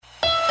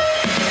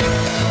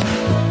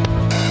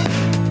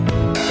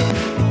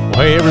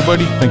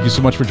everybody. Thank you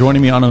so much for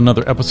joining me on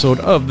another episode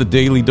of the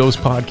Daily Dose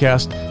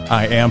Podcast.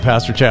 I am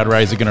Pastor Chad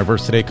Reisig, and our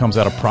verse today comes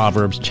out of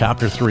Proverbs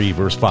chapter 3,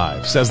 verse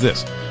 5. It says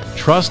this: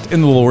 "Trust in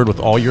the Lord with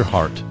all your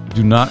heart.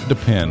 Do not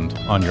depend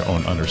on your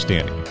own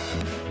understanding."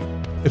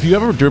 If you've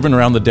ever driven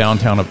around the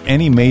downtown of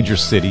any major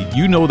city,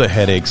 you know the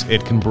headaches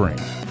it can bring.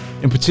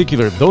 In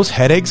particular, those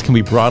headaches can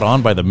be brought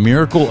on by the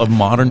miracle of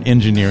modern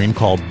engineering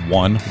called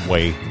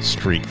one-way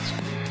streets.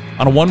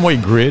 On a one-way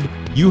grid,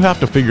 you have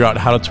to figure out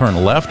how to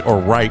turn left or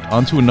right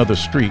onto another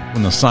street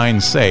when the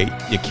signs say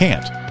you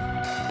can't.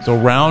 So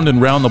round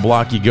and round the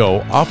block you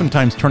go,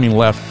 oftentimes turning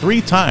left 3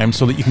 times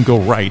so that you can go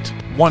right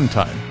 1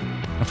 time.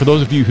 And for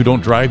those of you who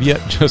don't drive yet,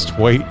 just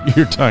wait,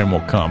 your time will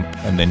come,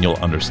 and then you'll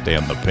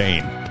understand the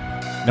pain.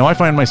 Now, I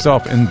find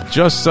myself in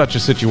just such a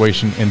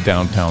situation in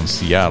downtown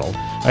Seattle.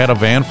 I had a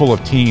van full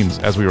of teens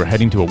as we were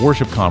heading to a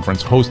worship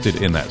conference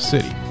hosted in that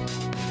city.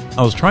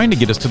 I was trying to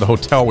get us to the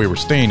hotel we were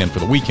staying in for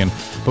the weekend,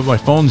 but my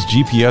phone's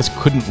GPS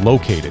couldn't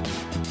locate it.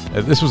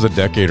 This was a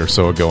decade or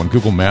so ago, and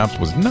Google Maps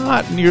was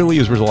not nearly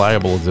as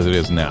reliable as it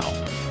is now.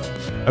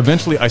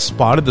 Eventually, I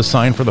spotted the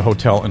sign for the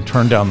hotel and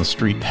turned down the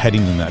street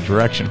heading in that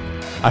direction.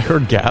 I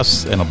heard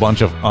gasps and a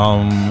bunch of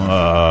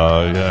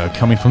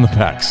coming from the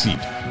back seat.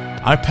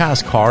 I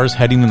passed cars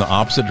heading in the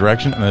opposite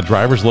direction, and the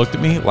drivers looked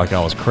at me like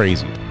I was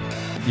crazy.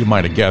 You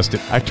might have guessed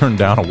it. I turned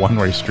down a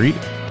one-way street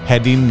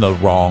heading the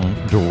wrong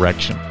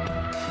direction.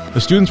 The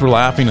students were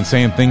laughing and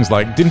saying things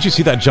like, "Didn't you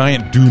see that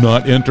giant 'Do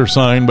Not Enter'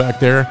 sign back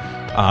there?"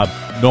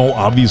 No,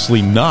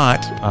 obviously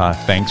not.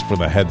 Thanks for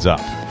the heads up.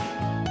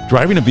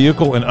 Driving a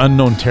vehicle in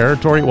unknown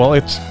territory, well,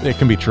 it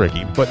can be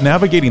tricky, but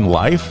navigating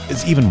life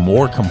is even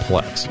more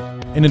complex.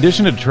 In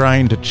addition to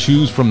trying to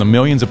choose from the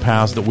millions of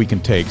paths that we can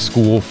take,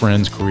 school,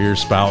 friends, career,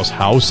 spouse,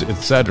 house,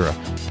 etc.,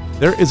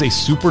 there is a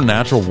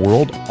supernatural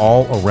world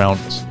all around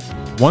us.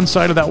 One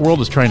side of that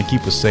world is trying to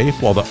keep us safe,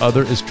 while the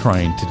other is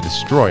trying to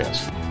destroy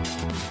us.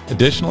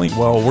 Additionally,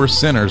 well, we're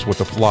sinners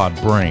with a flawed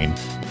brain,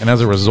 and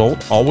as a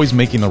result, always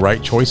making the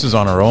right choices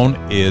on our own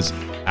is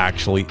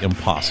actually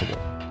impossible.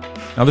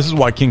 Now, this is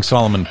why King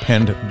Solomon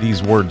penned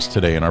these words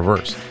today in our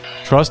verse.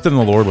 Trust in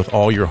the Lord with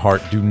all your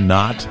heart. Do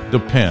not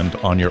depend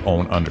on your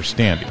own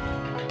understanding.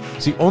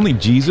 See, only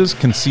Jesus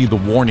can see the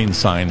warning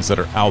signs that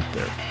are out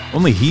there.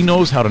 Only He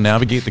knows how to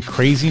navigate the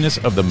craziness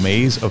of the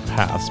maze of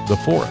paths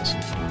before us.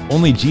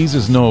 Only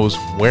Jesus knows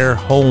where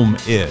home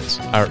is,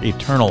 our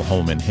eternal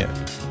home in Him.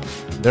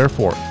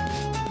 Therefore,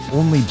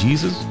 only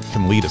Jesus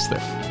can lead us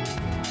there.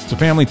 So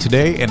family,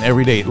 today and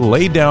every day,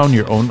 lay down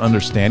your own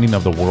understanding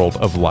of the world,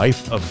 of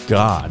life, of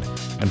God,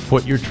 and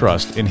put your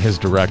trust in His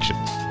direction.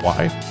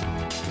 Why?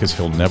 Because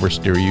He'll never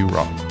steer you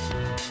wrong.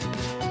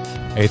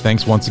 Hey,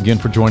 thanks once again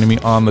for joining me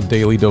on the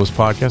Daily Dose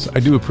Podcast. I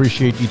do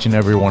appreciate each and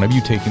every one of you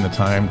taking the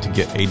time to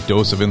get a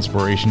dose of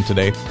inspiration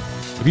today.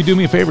 If you do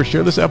me a favor,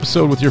 share this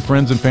episode with your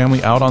friends and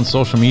family out on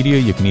social media.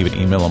 You can even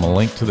email them a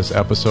link to this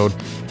episode.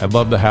 I'd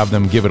love to have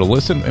them give it a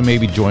listen and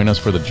maybe join us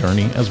for the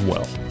journey as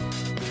well.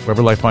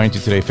 Wherever life finds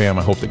you today, fam,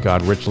 I hope that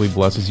God richly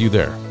blesses you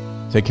there.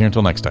 Take care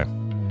until next time.